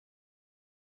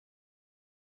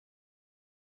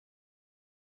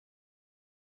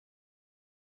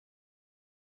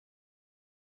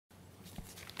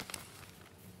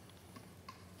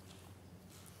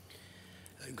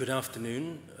Good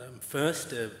afternoon.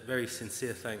 First, a very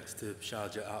sincere thanks to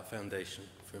Sharjah Art Foundation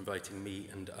for inviting me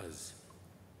and us.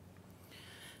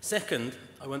 Second,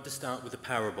 I want to start with a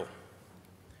parable.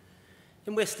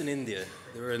 In Western India,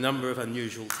 there are a number of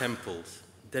unusual temples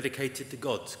dedicated to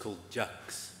gods called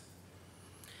jaks.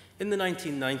 In the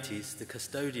 1990s, the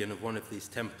custodian of one of these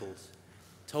temples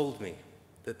told me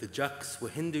that the jaks were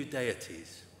Hindu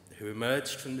deities who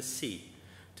emerged from the sea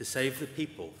to save the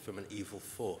people from an evil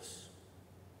force.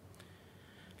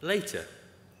 Later,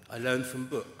 I learned from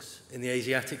books in the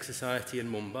Asiatic Society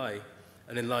in Mumbai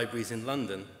and in libraries in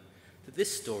London that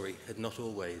this story had not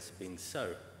always been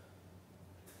so.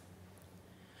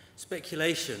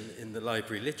 Speculation in the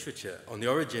library literature on the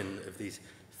origin of these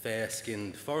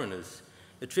fair-skinned foreigners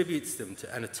attributes them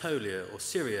to Anatolia or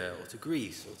Syria or to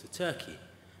Greece or to Turkey,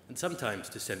 and sometimes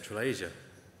to Central Asia,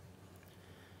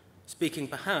 speaking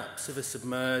perhaps of a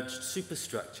submerged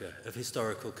superstructure of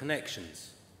historical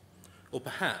connections, or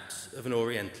perhaps of an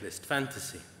Orientalist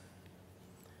fantasy.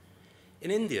 In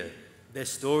India, their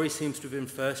story seems to have been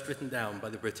first written down by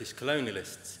the British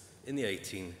colonialists in the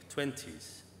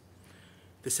 1820s.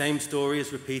 The same story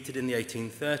is repeated in the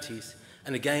 1830s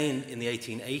and again in the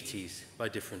 1880s by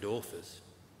different authors.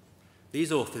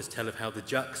 These authors tell of how the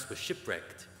jaks were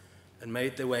shipwrecked and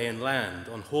made their way inland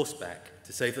on horseback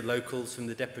to save the locals from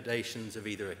the depredations of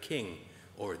either a king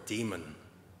or a demon.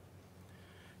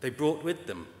 They brought with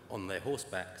them, on their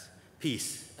horsebacks,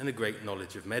 peace and a great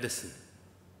knowledge of medicine.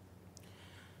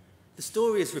 The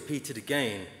story is repeated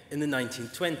again in the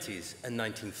 1920s and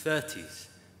 1930s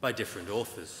by different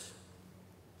authors.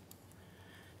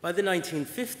 By the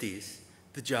 1950s,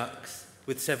 the jaks,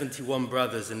 with 71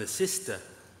 brothers and a sister,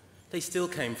 they still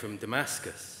came from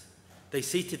Damascus. They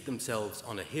seated themselves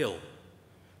on a hill.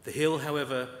 The hill,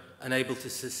 however, unable to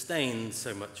sustain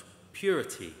so much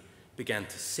purity, began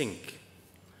to sink.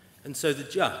 And so the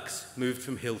jaks moved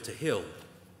from hill to hill,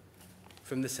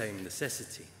 from the same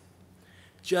necessity,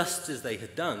 just as they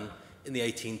had done in the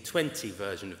 1820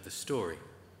 version of the story.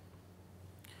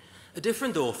 A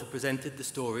different author presented the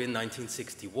story in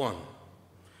 1961,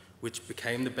 which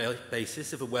became the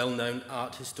basis of a well-known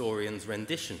art historian's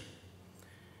rendition,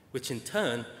 which in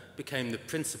turn became the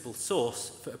principal source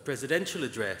for a presidential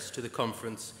address to the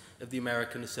conference of the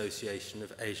American Association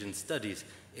of Asian Studies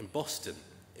in Boston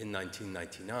in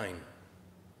 1999.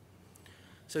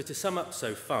 So to sum up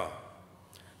so far,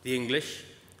 the English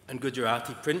and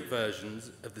Gujarati print versions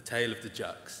of The Tale of the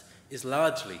Jaks is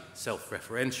largely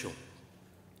self-referential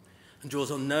and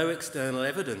draws on no external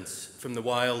evidence from the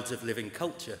wilds of living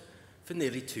culture for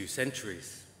nearly 2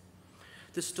 centuries.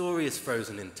 The story is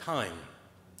frozen in time,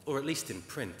 or at least in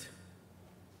print.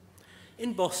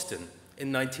 In Boston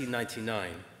in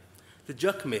 1999, the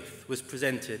jak myth was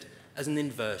presented as an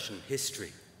inversion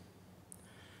history.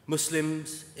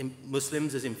 Muslims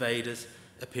as invaders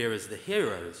appear as the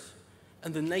heroes,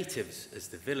 and the natives as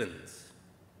the villains.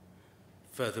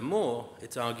 Furthermore,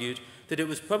 it's argued that it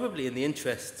was probably in the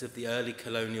interests of the early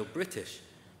colonial British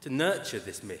to nurture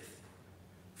this myth,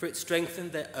 for it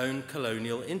strengthened their own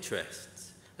colonial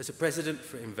interests as a precedent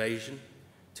for invasion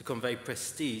to convey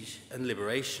prestige and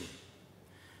liberation.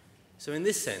 So in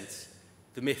this sense,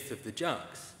 the myth of the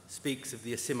jaks speaks of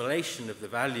the assimilation of the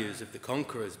values of the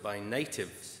conquerors by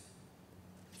natives.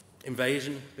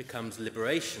 Invasion becomes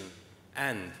liberation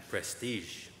and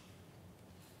prestige.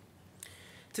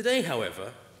 Today,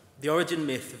 however, the origin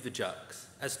myth of the jaks,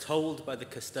 as told by the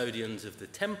custodians of the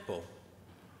temple,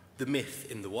 the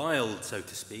myth in the wild, so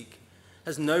to speak,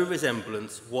 has no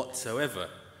resemblance whatsoever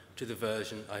to the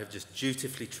version I have just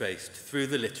dutifully traced through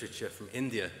the literature from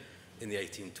India in the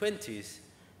 1820s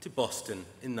to Boston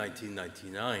in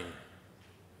 1999.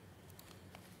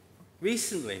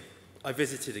 Recently, I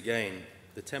visited again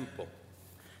the temple.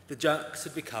 The jaks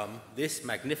had become this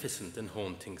magnificent and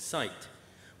haunting sight,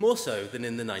 more so than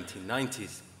in the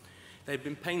 1990s. They'd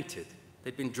been painted,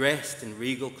 they'd been dressed in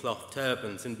regal cloth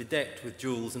turbans and bedecked with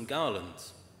jewels and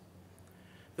garlands.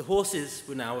 The horses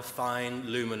were now a fine,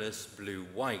 luminous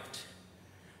blue-white.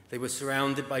 They were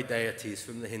surrounded by deities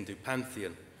from the Hindu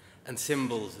pantheon and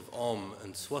symbols of Om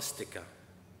and swastika.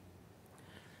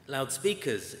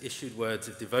 Loudspeakers issued words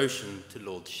of devotion to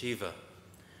Lord Shiva.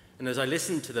 And as I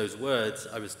listened to those words,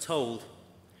 I was told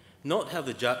not how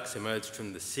the jaks emerged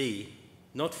from the sea,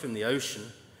 not from the ocean,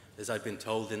 as I'd been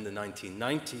told in the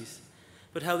 1990s,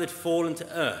 but how they'd fallen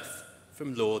to earth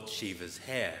from Lord Shiva's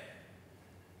hair.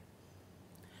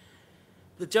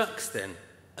 The jaks, then,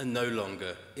 are no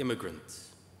longer immigrants.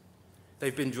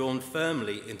 They've been drawn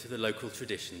firmly into the local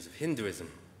traditions of Hinduism.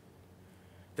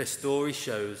 Their story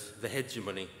shows the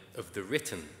hegemony of the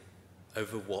written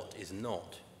over what is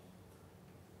not.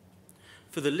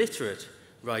 For the literate,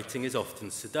 writing is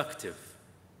often seductive.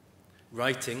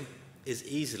 Writing is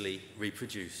easily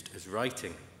reproduced as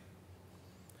writing.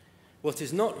 What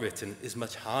is not written is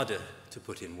much harder to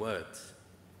put in words.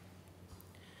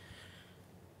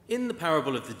 In the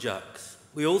parable of the Jux,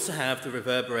 we also have the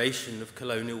reverberation of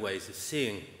colonial ways of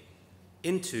seeing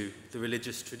into the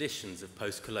religious traditions of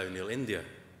post-colonial India.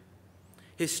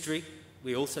 History,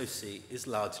 we also see, is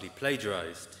largely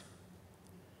plagiarized.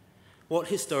 What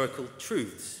historical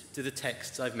truths do the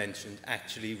texts I've mentioned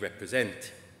actually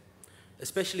represent,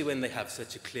 especially when they have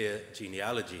such a clear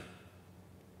genealogy?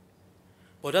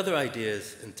 What other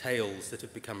ideas and tales that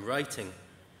have become writing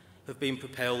have been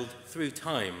propelled through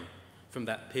time from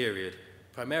that period,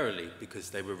 primarily because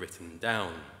they were written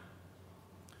down?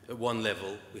 At one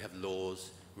level, we have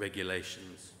laws,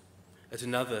 regulations. At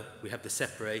another, we have the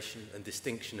separation and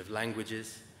distinction of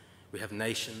languages. We have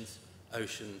nations,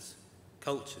 oceans,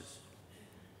 cultures.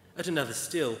 At another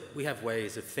still, we have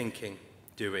ways of thinking,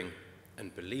 doing,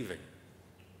 and believing.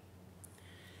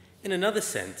 In another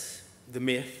sense, the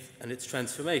myth and its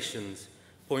transformations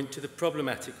point to the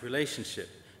problematic relationship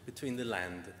between the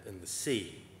land and the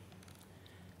sea,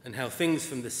 and how things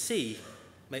from the sea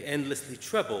may endlessly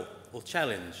trouble or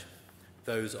challenge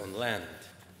those on land.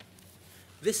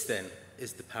 This, then,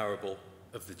 is the parable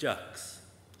of the Jux,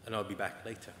 and I'll be back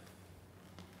later.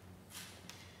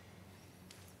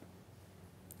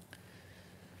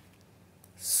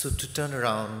 So to turn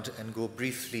around and go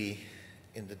briefly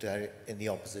in the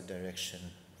opposite direction,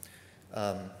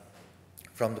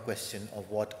 from the question of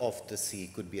what of the sea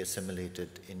could be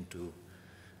assimilated into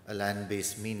a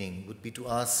land-based meaning, would be to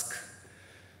ask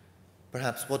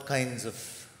perhaps what kinds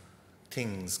of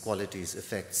things, qualities,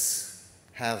 effects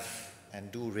have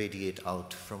and do radiate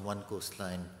out from one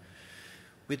coastline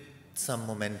with some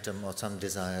momentum or some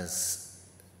desires,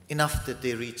 enough that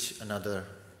they reach another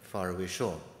faraway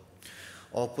shore.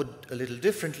 Or put a little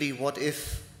differently, what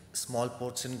if small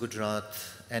ports in Gujarat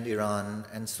and Iran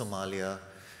and Somalia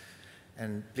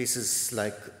and places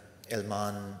like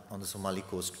Elman on the Somali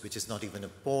coast, which is not even a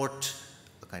port,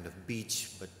 a kind of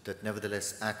beach, but that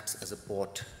nevertheless acts as a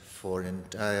port for an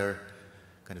entire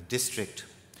kind of district,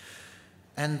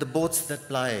 and the boats that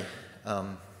ply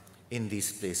in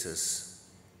these places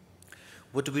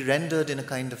were to be rendered in a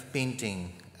kind of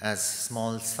painting as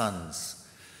small suns,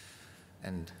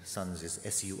 and suns is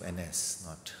S-U-N-S,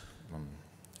 not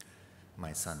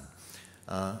my son,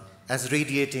 as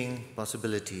radiating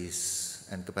possibilities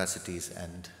and capacities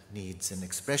and needs and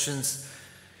expressions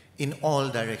in all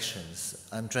directions.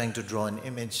 I'm trying to draw an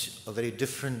image, a very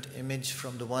different image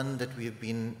from the one that we have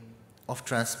been of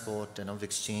transport and of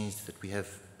exchange that we have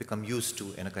become used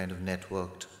to in a kind of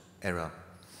networked era.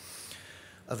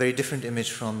 A very different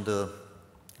image from the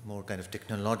more kind of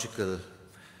technological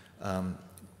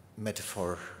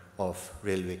metaphor of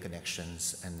railway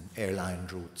connections and airline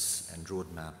routes and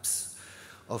road maps,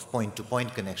 of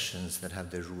point-to-point connections that have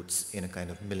their roots in a kind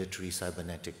of military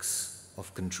cybernetics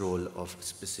of control of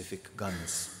specific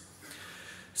guns.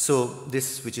 So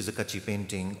this, which is a Kachi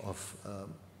painting of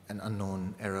an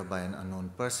unknown era by an unknown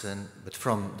person, but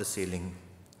from the sailing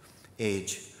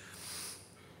age,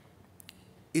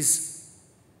 is,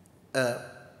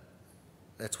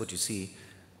 that's what you see,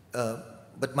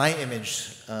 but my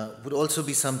image would also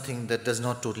be something that does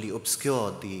not totally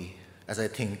obscure the, as I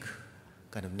think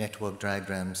kind of network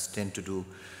diagrams tend to do,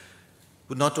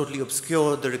 would not totally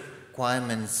obscure the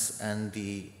requirements and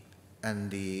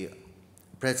the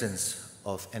presence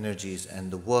of energies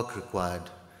and the work required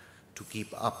to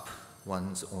keep up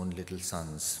one's own little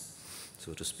suns,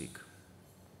 so to speak.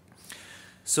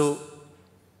 So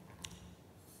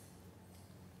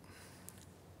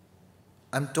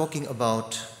I'm talking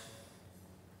about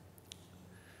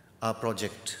our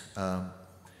project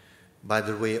by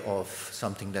the way of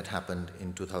something that happened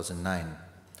in 2009.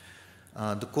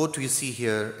 The quote you see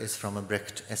here is from a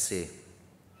Brecht essay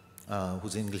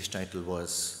whose English title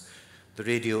was "The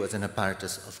Radio as an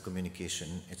Apparatus of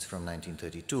Communication." It's from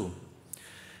 1932.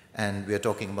 And we are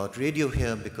talking about radio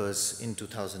here because in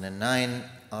 2009,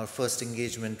 our first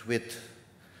engagement with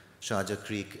Sharjah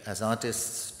Creek as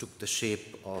artists took the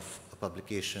shape of a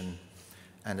publication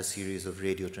and a series of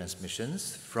radio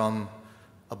transmissions from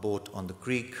a boat on the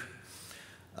creek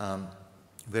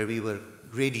where we were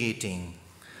radiating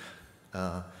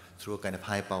through a kind of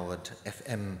high-powered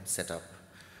FM setup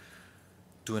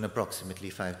to an approximately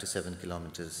 5 to 7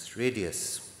 kilometers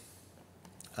radius,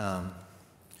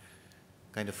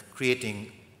 kind of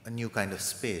creating a new kind of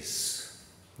space,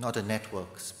 not a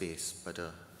network space,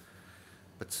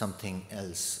 but something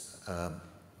else,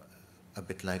 a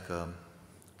bit like a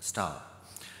star.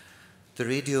 The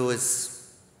radio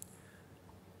is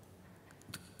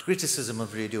criticism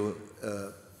of radio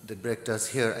that Brecht does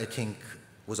here, I think,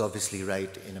 was obviously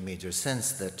right in a major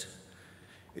sense, that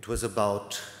it was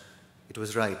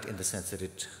right in the sense that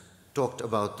it talked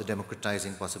about the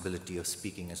democratizing possibility of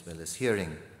speaking as well as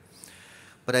hearing.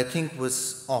 But I think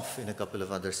was off in a couple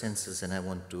of other senses,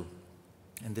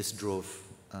 and this drove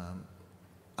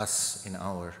us in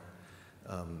our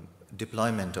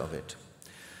deployment of it.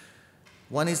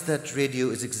 One is that radio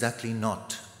is exactly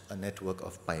not a network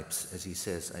of pipes, as he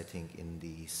says, I think, in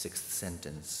the 6th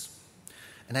sentence.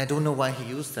 And I don't know why he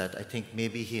used that. I think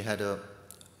maybe he had a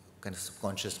kind of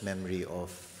subconscious memory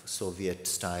of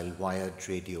Soviet-style wired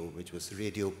radio, which was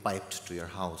radio piped to your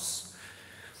house.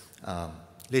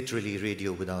 Literally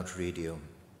radio without radio,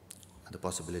 the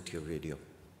possibility of radio.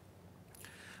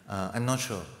 I'm not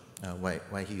sure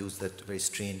why he used that very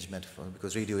strange metaphor,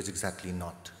 because radio is exactly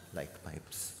not like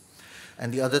pipes.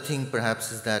 And the other thing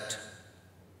perhaps is that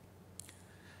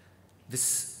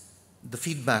the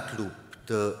feedback loop,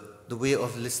 the way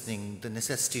of listening, the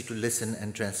necessity to listen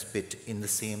and transmit in the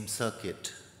same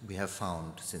circuit we have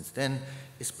found since then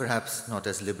is perhaps not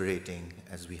as liberating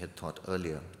as we had thought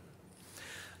earlier.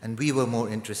 And we were more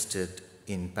interested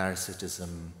in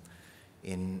parasitism,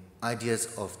 in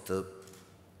ideas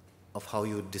of how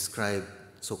you would describe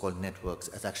so-called networks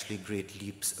as actually great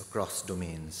leaps across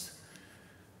domains,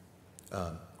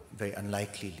 very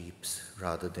unlikely leaps,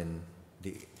 rather than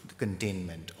the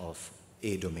containment of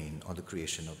a domain or the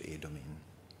creation of a domain.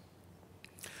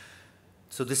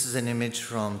 So this is an image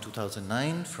from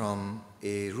 2009 from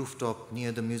a rooftop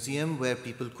near the museum where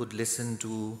people could listen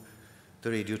to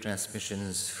the radio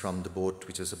transmissions from the boat,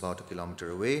 which was about 1 kilometer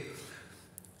away.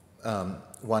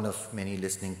 One of many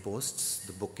listening posts.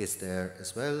 The book is there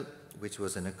as well, which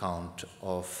was an account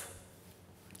of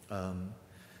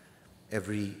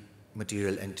every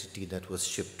material entity that was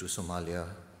shipped to Somalia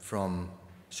from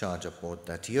Sharjah port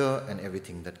that year and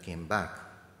everything that came back.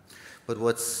 But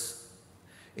what's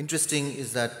interesting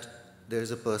is that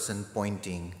there's a person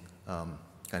pointing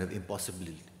kind of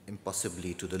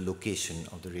impossibly to the location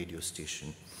of the radio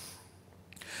station.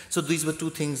 So these were two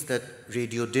things that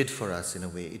radio did for us in a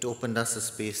way. It opened us a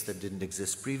space that didn't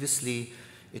exist previously.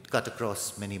 It cut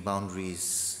across many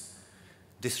boundaries,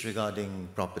 disregarding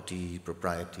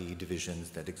propriety, divisions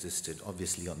that existed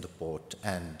obviously on the port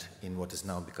and in what has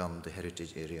now become the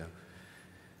heritage area.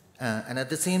 And at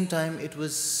the same time, it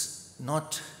was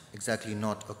not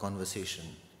a conversation.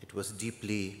 It was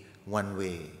deeply one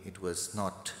way. It was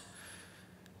not,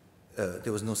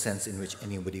 there was no sense in which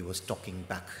anybody was talking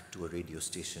back to a radio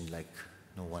station like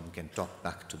no one can talk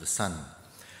back to the sun.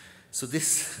 So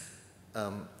this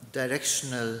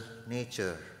directional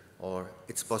nature, or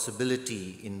its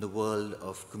possibility in the world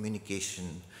of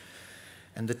communication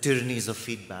and the tyrannies of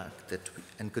feedback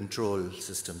and control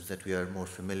systems that we are more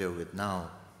familiar with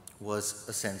now, was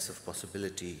a sense of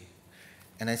possibility.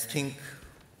 And I think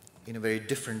in a very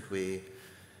different way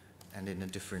and in a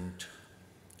different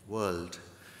world,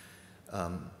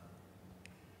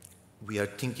 we are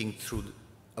thinking through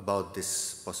about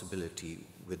this possibility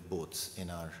with boats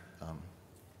in our,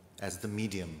 as the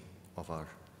medium of our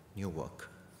new work.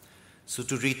 So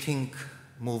to rethink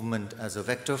movement as a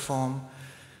vector form,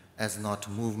 as not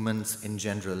movements in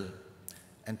general,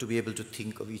 and to be able to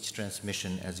think of each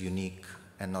transmission as unique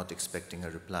and not expecting a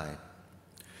reply.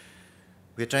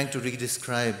 We're trying to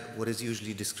redescribe what is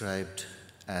usually described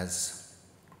as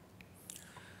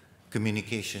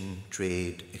communication,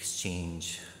 trade,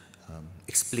 exchange,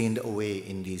 explained away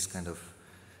in these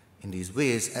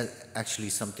ways as actually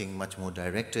something much more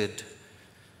directed,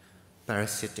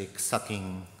 parasitic,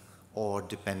 sucking, or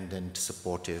dependent,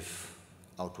 supportive,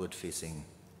 outward-facing,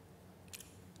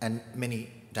 and many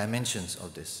dimensions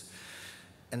of this.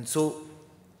 And so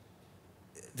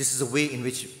this is a way in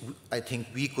which I think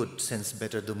we could sense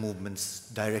better the movements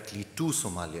directly to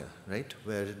Somalia, right?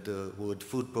 Where the World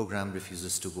Food Programme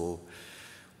refuses to go,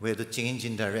 where the change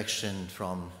in direction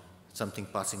from something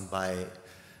passing by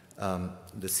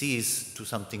the seas to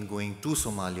something going to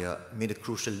Somalia made a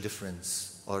crucial difference,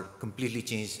 or completely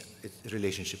changed its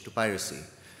relationship to piracy,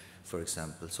 for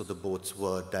example. So the boats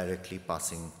were directly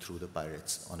passing through the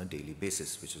pirates on a daily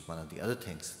basis, which is one of the other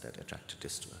things that attracted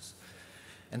this to us.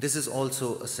 And this is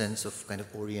also a sense of kind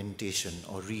of orientation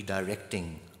or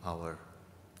redirecting our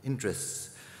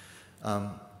interests,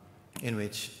 in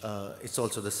which it's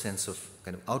also the sense of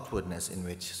kind of outwardness in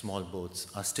which small boats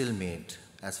are still made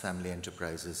as family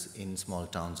enterprises in small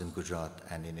towns in Gujarat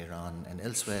and in Iran and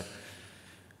elsewhere,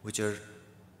 which are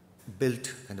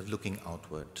built kind of looking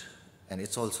outward. And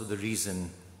it's also the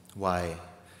reason why,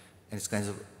 and it's kind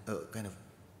of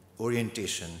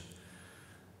orientation,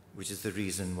 which is the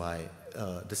reason why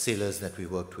the sailors that we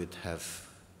worked with have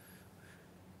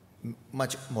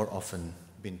much more often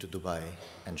been to Dubai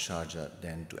and Sharjah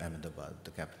than to Ahmedabad,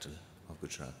 the capital of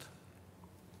Gujarat.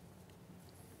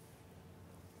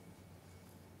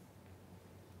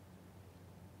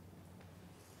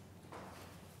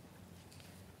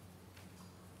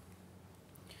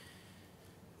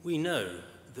 We know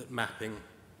that mapping,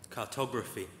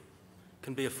 cartography,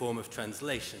 can be a form of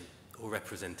translation or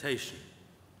representation.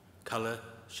 Colour,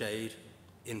 shade,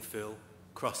 infill,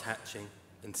 cross-hatching,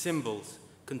 and symbols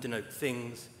can denote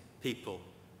things, people,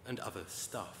 and other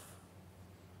stuff.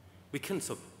 We can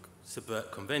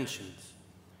subvert conventions.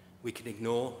 We can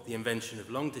ignore the invention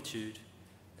of longitude,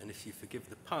 and if you forgive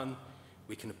the pun,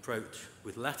 we can approach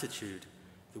with latitude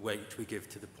the weight we give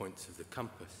to the points of the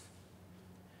compass.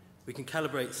 We can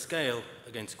calibrate scale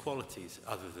against qualities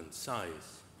other than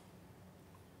size.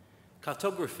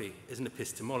 Cartography is an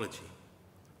epistemology,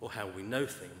 or how we know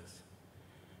things.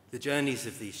 The journeys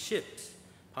of these ships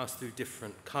pass through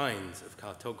different kinds of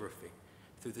cartography,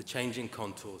 through the changing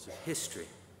contours of history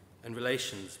and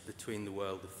relations between the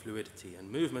world of fluidity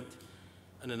and movement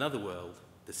and another world,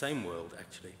 the same world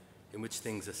actually, in which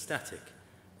things are static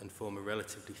and form a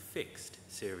relatively fixed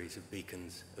series of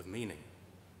beacons of meaning.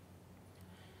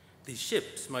 These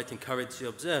ships might encourage the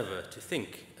observer to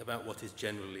think about what is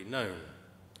generally known.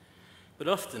 But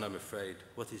often, I'm afraid,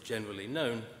 what is generally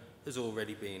known has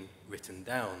already been written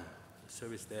down, so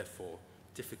is therefore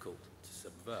difficult to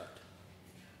subvert.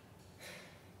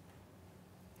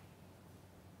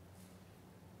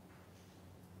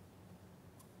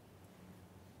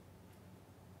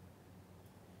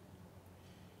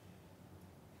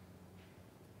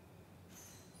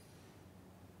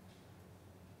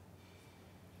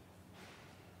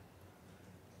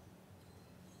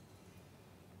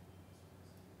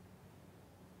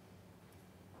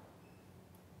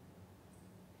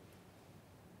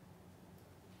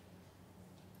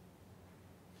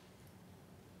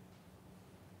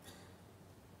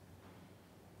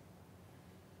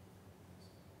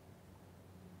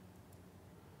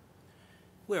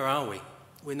 Where are we?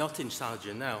 We're not in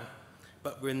Sharjah now,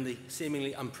 but we're in the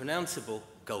seemingly unpronounceable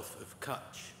Gulf of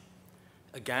Kutch,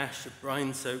 a gash of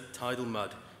brine-soaked tidal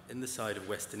mud in the side of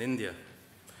Western India.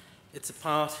 It's a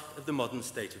part of the modern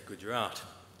state of Gujarat.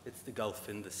 It's the Gulf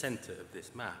in the center of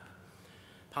this map,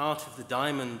 part of the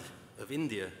diamond of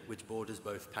India, which borders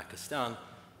both Pakistan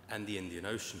and the Indian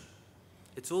Ocean.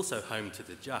 It's also home to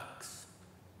the Jaks.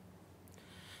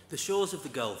 The shores of the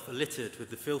Gulf are littered with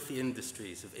the filthy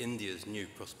industries of India's new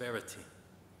prosperity.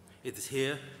 It is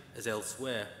here, as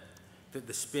elsewhere, that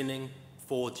the spinning,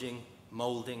 forging,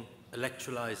 moulding,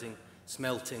 electrolyzing,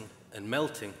 smelting, and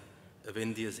melting of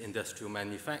India's industrial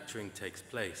manufacturing takes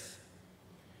place.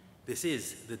 This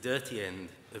is the dirty end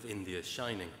of India's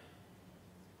shining.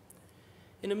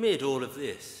 In amid all of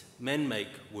this, men make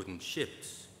wooden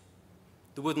ships.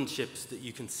 The wooden ships that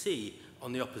you can see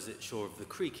on the opposite shore of the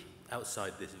creek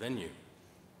outside this venue.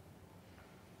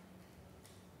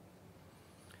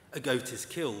 A goat is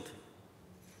killed.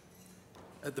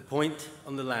 At the point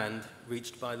on the land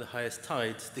reached by the highest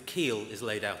tides, the keel is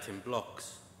laid out in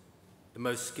blocks. The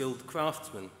most skilled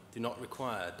craftsmen do not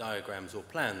require diagrams or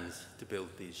plans to build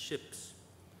these ships.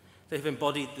 They have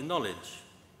embodied the knowledge.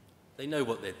 They know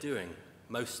what they're doing,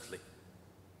 mostly.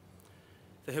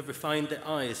 They have refined their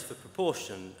eyes for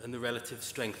proportion and the relative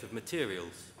strength of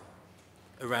materials.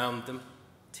 Around them,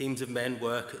 teams of men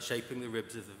work at shaping the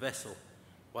ribs of the vessel,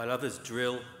 while others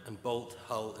drill and bolt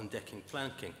hull and decking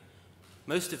planking.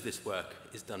 Most of this work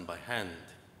is done by hand.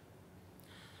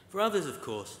 For others, of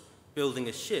course, building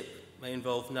a ship may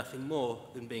involve nothing more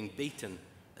than being beaten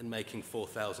and making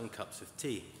 4,000 cups of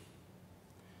tea.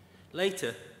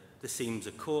 Later, the seams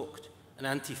are caulked and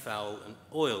anti-foul and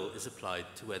oil is applied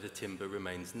to where the timber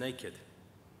remains naked.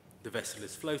 The vessel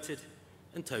is floated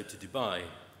and towed to Dubai,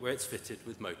 where it's fitted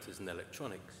with motors and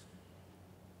electronics.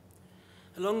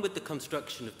 Along with the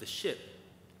construction of the ship,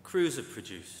 crews are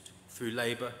produced through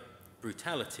labour,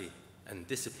 brutality, and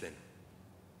discipline.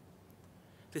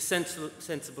 This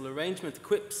sensible arrangement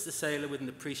equips the sailor with an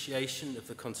appreciation of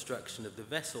the construction of the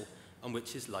vessel on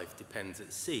which his life depends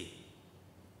at sea.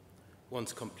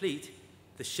 Once complete,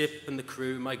 the ship and the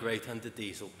crew migrate under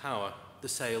diesel power. The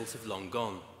sails have long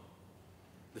gone.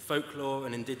 The folklore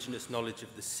and indigenous knowledge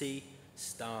of the sea,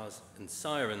 stars, and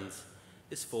sirens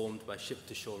is formed by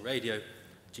ship-to-shore radio,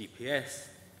 GPS,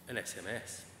 and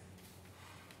SMS.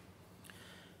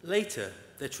 Later,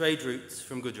 their trade routes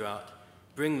from Gujarat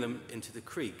bring them into the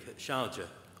creek at Sharjah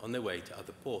on their way to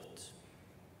other ports.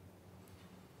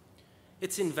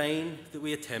 It's in vain that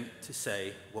we attempt to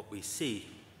say what we see.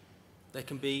 There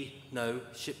can be no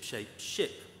ship-shaped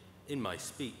ship in my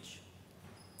speech.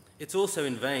 It's also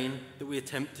in vain that we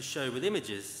attempt to show with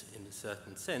images, in a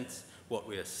certain sense, what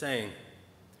we are saying.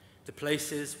 The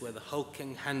places where the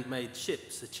hulking handmade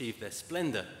ships achieve their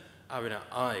splendor are in our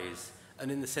eyes and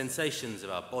in the sensations of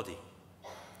our body.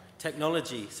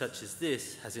 Technology such as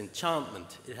this has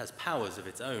enchantment, it has powers of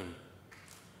its own.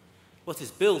 What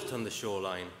is built on the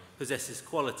shoreline possesses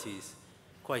qualities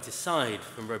quite aside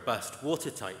from robust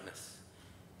watertightness,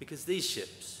 because these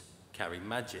ships carry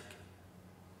magic.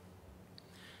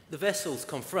 The vessels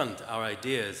confront our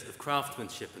ideas of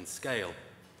craftsmanship and scale.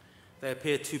 They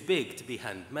appear too big to be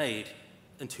handmade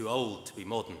and too old to be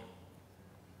modern.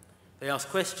 They ask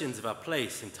questions of our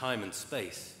place in time and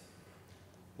space.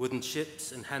 Wooden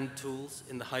ships and hand tools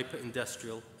in the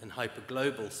hyper-industrial and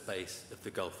hyper-global space of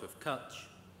the Gulf of Kutch.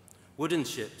 Wooden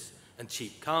ships and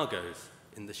cheap cargoes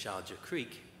in the Sharjah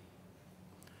Creek.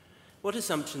 What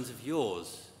assumptions of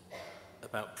yours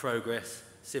about progress,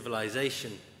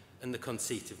 civilization, and the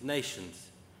conceit of nations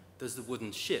does the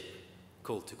wooden ship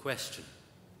call to question?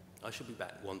 I shall be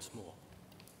back once more.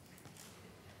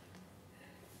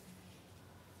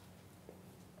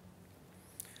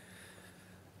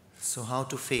 So how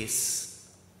to face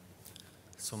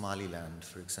Somaliland,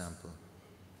 for example,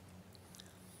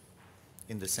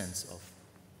 in the sense of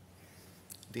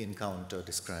the encounter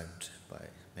described by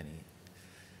many,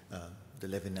 the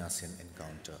Levinasian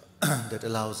encounter that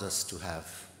allows us to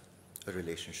have a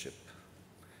relationship,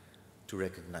 to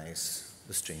recognize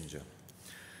the stranger.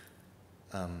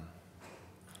 A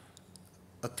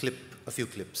few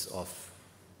clips of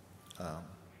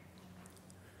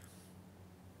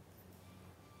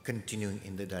continuing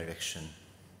in the direction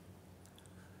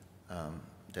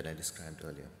that I described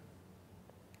earlier.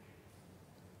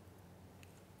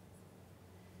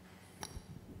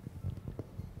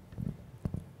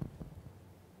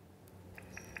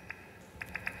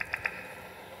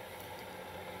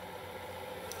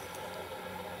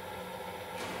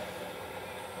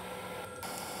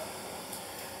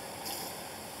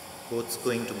 Boats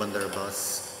going to Bandar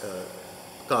Abbas,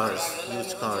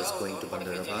 used cars going to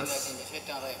Bandar Abbas.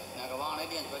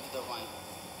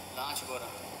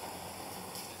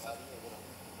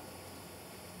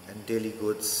 And daily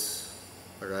goods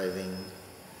arriving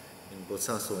in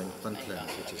Bosaso and Puntland,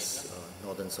 which is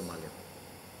northern Somalia.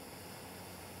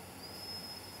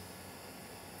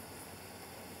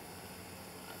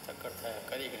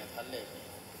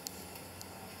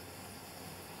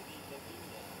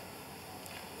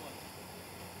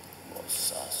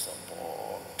 Bosaso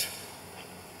port.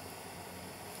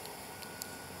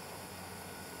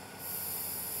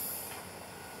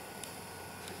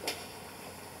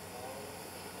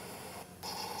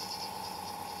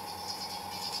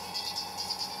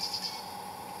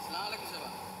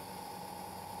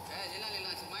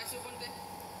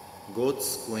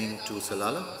 Goats going to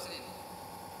Salala.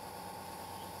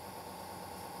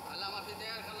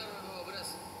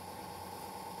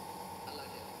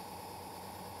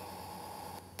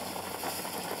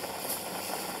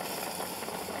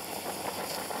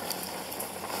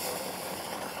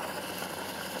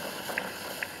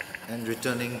 And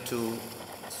returning to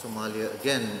Somalia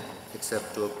again,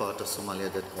 except to a part of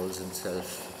Somalia that calls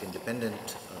itself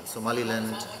independent,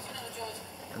 Somaliland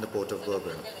and the port of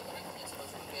Berber.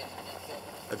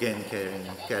 Again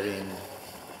carrying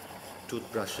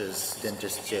toothbrushes,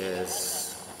 dentist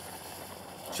chairs,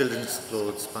 children's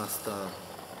clothes, pasta,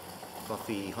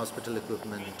 coffee, hospital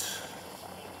equipment,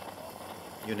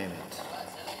 you name it.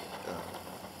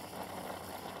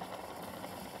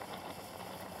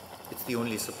 It's the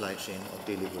only supply chain of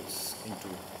daily goods into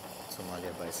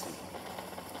Somalia by sea.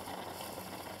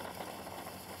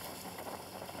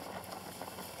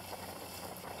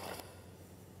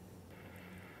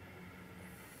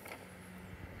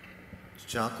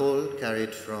 Charcoal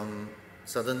carried from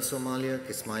southern Somalia,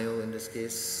 Kismayo in this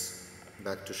case,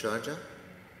 back to Sharjah.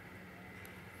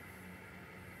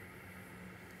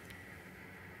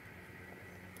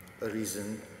 A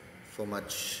reason for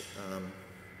much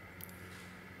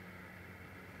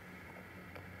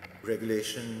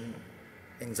regulation,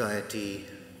 anxiety,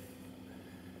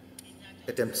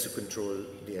 attempts to control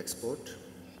the export.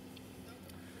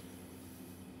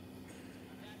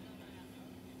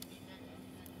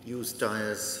 Used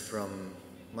tires from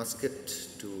Muscat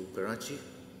to Karachi.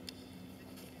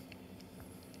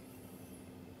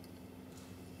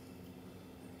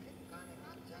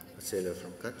 A sailor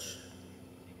from Kutch.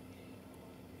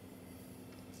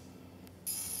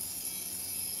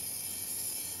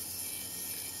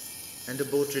 And a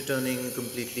boat returning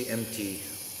completely empty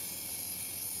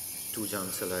to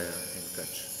Jamsalaya in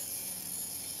Kutch.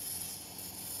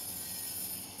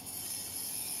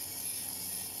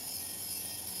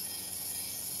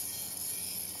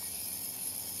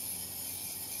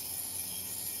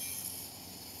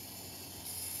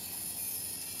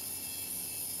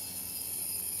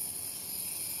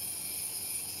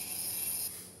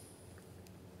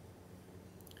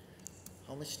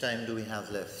 much time do we have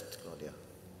left, Claudia?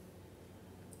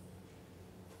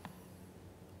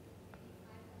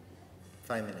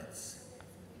 Five minutes.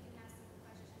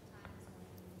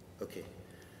 Okay.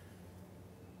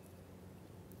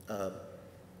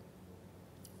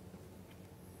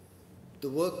 The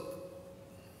work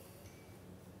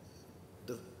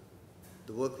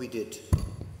we did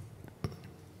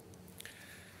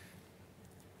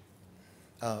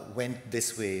went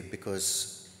this way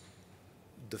because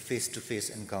the face-to-face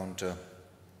encounter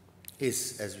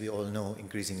is, as we all know,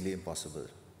 increasingly impossible,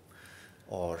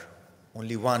 or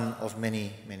only one of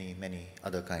many, many, many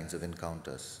other kinds of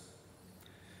encounters.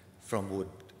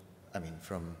 From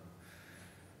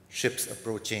ships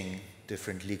approaching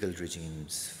different legal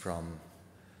regimes, from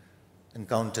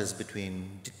encounters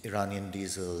between Iranian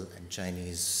diesel and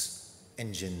Chinese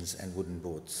engines and wooden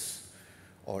boats,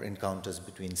 or encounters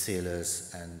between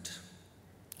sailors and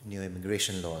new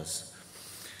immigration laws,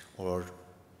 or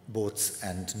boats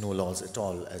and no laws at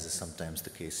all, as is sometimes the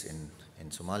case in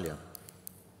Somalia.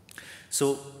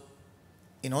 So,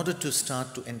 in order to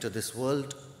start to enter this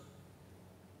world,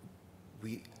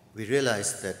 we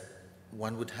realized that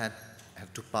one would have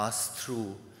to pass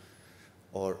through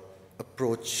or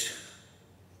approach,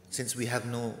 since we have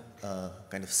no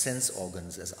kind of sense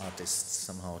organs as artists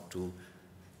somehow to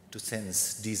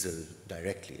sense diesel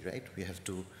directly, right? We have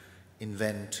to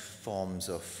invent forms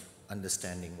of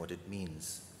understanding what it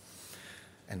means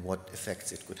and what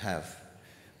effects it could have.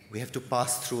 We have to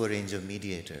pass through a range of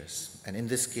mediators. And in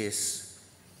this case,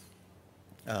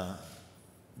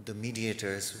 the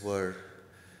mediators were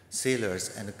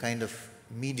sailors and a kind of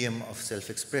medium of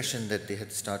self-expression that they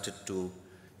had started to,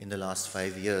 in the last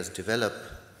 5 years, develop.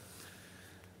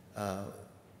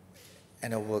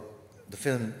 And our work, the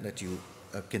film that you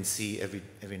can see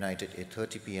every night at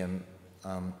 8:30 p.m.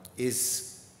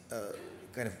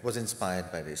 Was inspired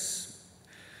by this.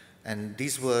 And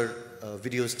these were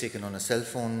videos taken on a cell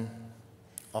phone,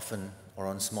 often, or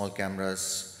on small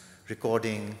cameras,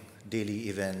 recording daily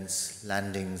events,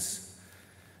 landings,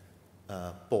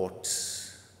 port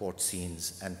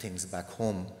scenes, and things back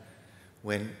home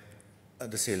when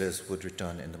the sailors would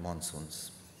return in the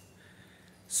monsoons.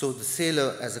 So the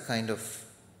sailor as a kind of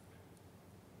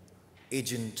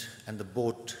agent and the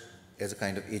boat as a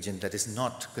kind of agent that is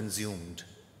not consumed,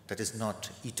 that is not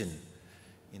eaten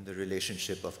in the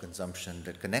relationship of consumption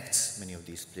that connects many of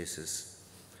these places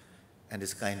and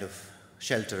is kind of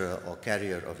shelterer or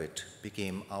carrier of it,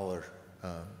 became our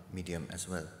medium as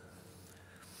well.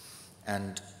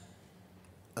 And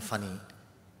a funny,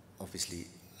 obviously,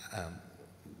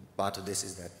 part of this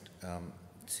is that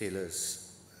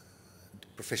sailors, the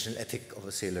professional ethic of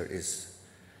a sailor is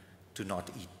to not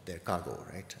eat their cargo,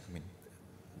 right? I mean,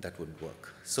 that wouldn't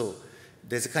work. So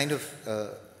there's a kind of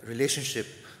relationship,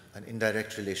 an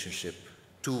indirect relationship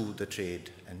to the trade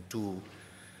and to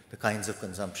the kinds of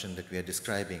consumption that we are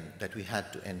describing that we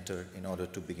had to enter in order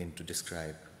to begin to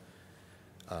describe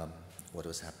what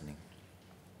was happening.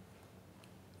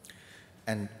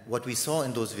 And what we saw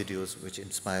in those videos, which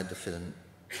inspired the film,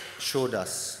 showed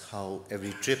us how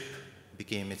every trip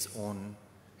became its own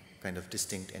kind of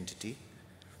distinct entity.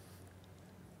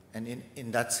 And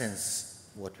in that sense,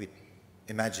 what we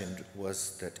imagined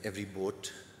was that every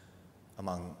boat,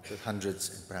 among the hundreds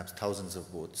and perhaps thousands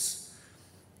of boats,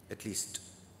 at least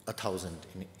 1,000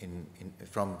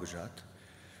 from Gujarat,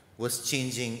 was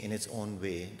changing in its own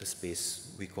way the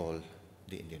space we call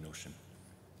the Indian Ocean.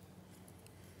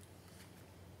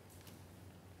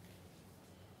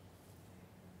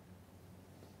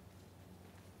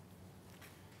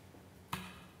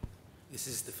 This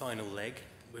is the final leg.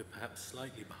 We're perhaps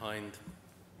slightly behind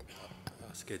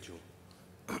our schedule.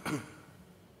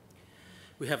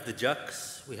 We have the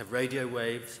juks, we have radio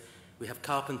waves, we have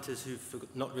carpenters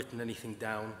who've not written anything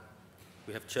down,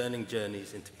 we have churning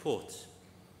journeys into ports.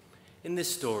 In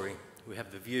this story, we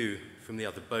have the view from the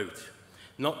other boat,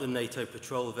 not the NATO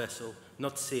patrol vessel,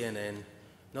 not CNN,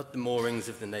 not the moorings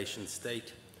of the nation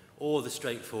state, or the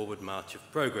straightforward march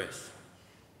of progress.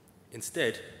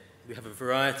 Instead, we have a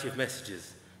variety of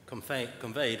messages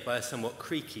conveyed by a somewhat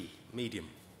creaky medium.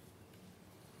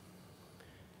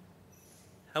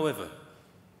 However,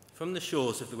 from the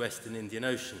shores of the Western Indian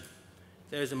Ocean,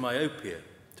 there is a myopia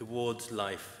towards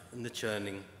life in the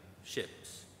churning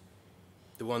ships,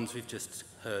 the ones we've just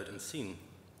heard and seen.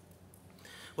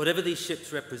 Whatever these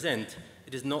ships represent,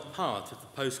 it is not part of the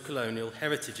post-colonial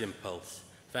heritage impulse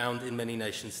found in many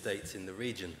nation-states in the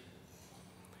region.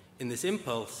 In this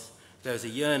impulse, there is a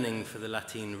yearning for the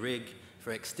Latin rig,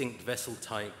 for extinct vessel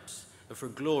types, and for a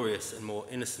glorious and more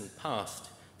innocent past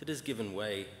that has given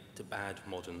way to bad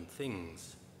modern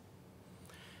things.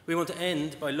 We want to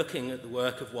end by looking at the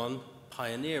work of one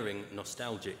pioneering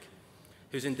nostalgic,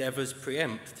 whose endeavours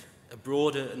preempt a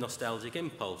broader nostalgic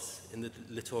impulse in the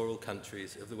littoral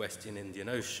countries of the Western Indian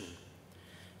Ocean.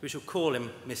 We shall call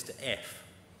him Mr. F,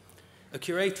 a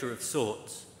curator of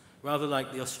sorts, rather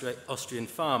like the Austrian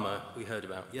farmer we heard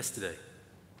about yesterday.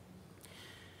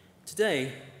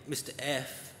 Today, Mr.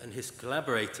 F and his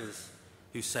collaborators,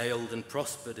 who sailed and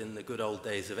prospered in the good old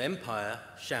days of empire,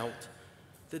 shout,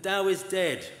 "The Tao is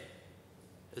dead,"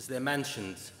 as their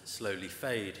mansions slowly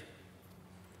fade.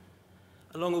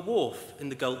 Along a wharf in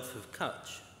the Gulf of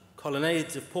Kutch,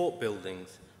 colonnades of port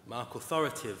buildings mark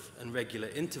authoritative and regular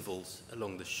intervals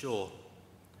along the shore.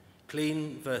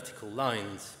 Clean vertical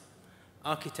lines,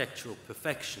 architectural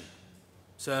perfection,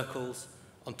 circles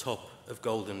on top of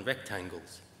golden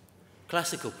rectangles,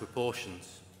 classical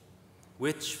proportions,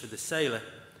 which for the sailor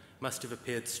must have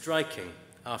appeared striking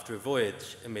after a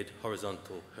voyage amid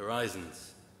horizontal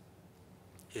horizons.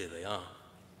 Here they are.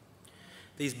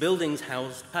 These buildings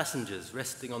housed passengers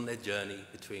resting on their journey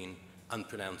between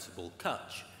unpronounceable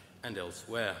Kutch and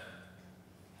elsewhere.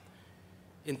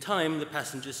 In time, the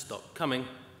passengers stopped coming,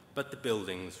 but the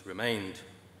buildings remained.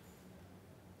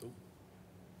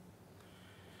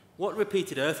 What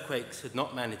repeated earthquakes had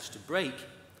not managed to break,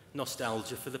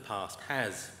 nostalgia for the past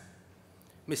has.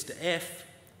 Mr. F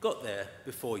got there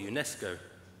before UNESCO.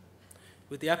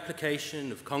 With the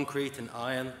application of concrete and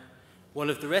iron, one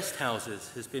of the rest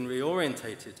houses has been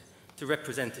reorientated to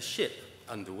represent a ship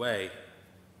underway.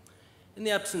 In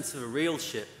the absence of a real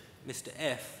ship, Mr.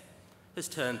 F has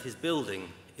turned his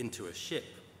building into a ship.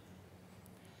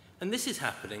 And this is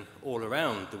happening all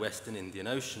around the Western Indian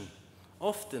Ocean,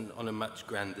 often on a much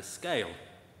grander scale.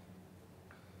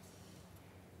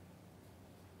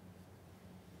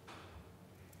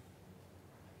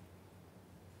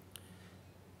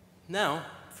 Now,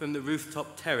 from the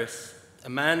rooftop terrace, a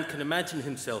man can imagine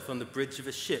himself on the bridge of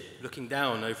a ship looking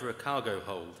down over a cargo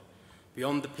hold,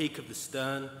 beyond the peak of the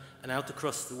stern and out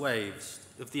across the waves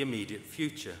of the immediate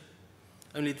future.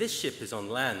 Only this ship is on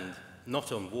land,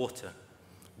 not on water.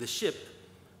 The ship,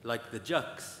 like the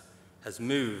Jux, has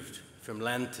moved from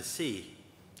land to sea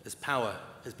as power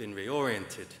has been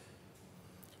reoriented.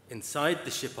 Inside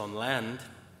the ship on land,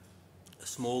 a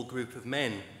small group of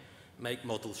men make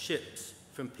model ships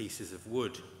from pieces of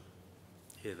wood.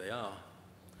 Here they are.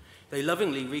 They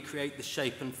lovingly recreate the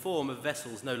shape and form of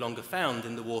vessels no longer found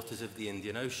in the waters of the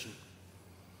Indian Ocean.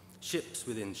 Ships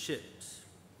within ships.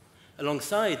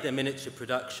 Alongside their miniature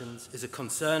productions is a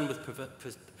concern with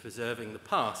preserving the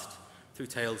past through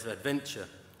tales of adventure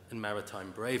and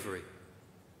maritime bravery.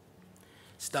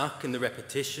 Stuck in the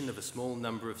repetition of a small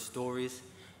number of stories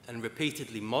and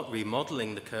repeatedly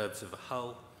remodeling the curves of a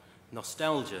hull,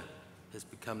 nostalgia has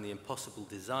become the impossible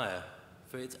desire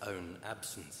for its own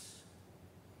absence.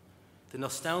 The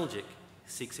nostalgic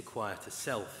seeks a quieter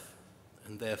self,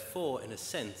 and therefore, in a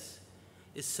sense,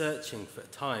 is searching for a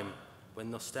time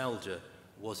when nostalgia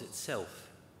was itself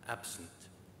absent.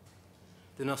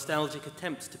 The nostalgic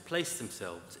attempts to place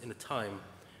themselves in a time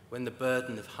when the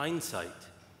burden of hindsight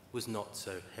was not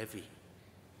so heavy,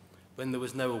 when there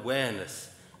was no awareness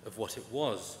of what it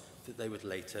was that they would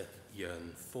later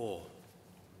yearn for.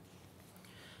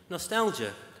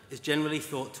 Nostalgia is generally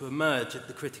thought to emerge at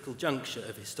the critical juncture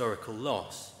of historical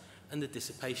loss and the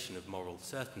dissipation of moral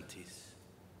certainties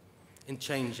in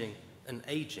changing and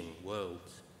aging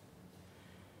worlds.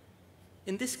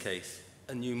 In this case,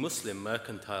 a new Muslim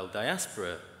mercantile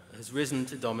diaspora has risen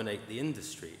to dominate the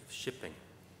industry of shipping.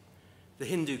 The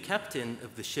Hindu captain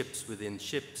of the ships within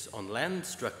ships on land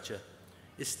structure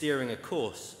is steering a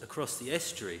course across the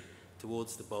estuary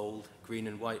towards the bold green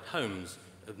and white homes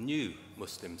of new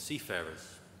Muslim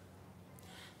seafarers.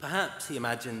 Perhaps he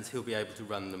imagines he'll be able to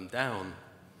run them down.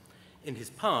 In his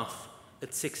path,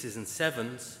 at 6s and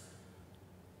 7s,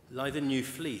 lie the new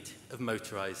fleet of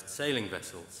motorized sailing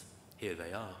vessels. Here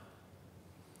they are.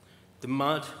 The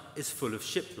mud is full of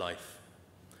ship life.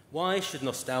 Why should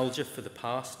nostalgia for the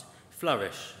past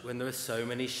flourish when there are so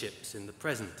many ships in the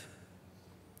present?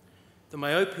 The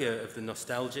myopia of the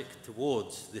nostalgic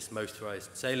towards this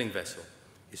motorized sailing vessel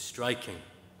is striking.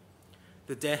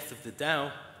 The death of the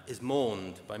Tao is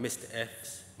mourned by Mr.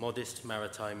 F's modest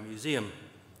maritime museum,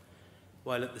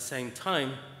 while at the same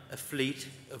time a fleet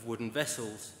of wooden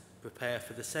vessels prepare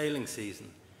for the sailing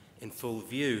season in full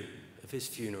view of his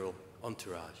funeral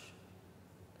entourage.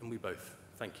 And we both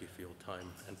thank you for your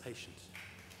time and patience.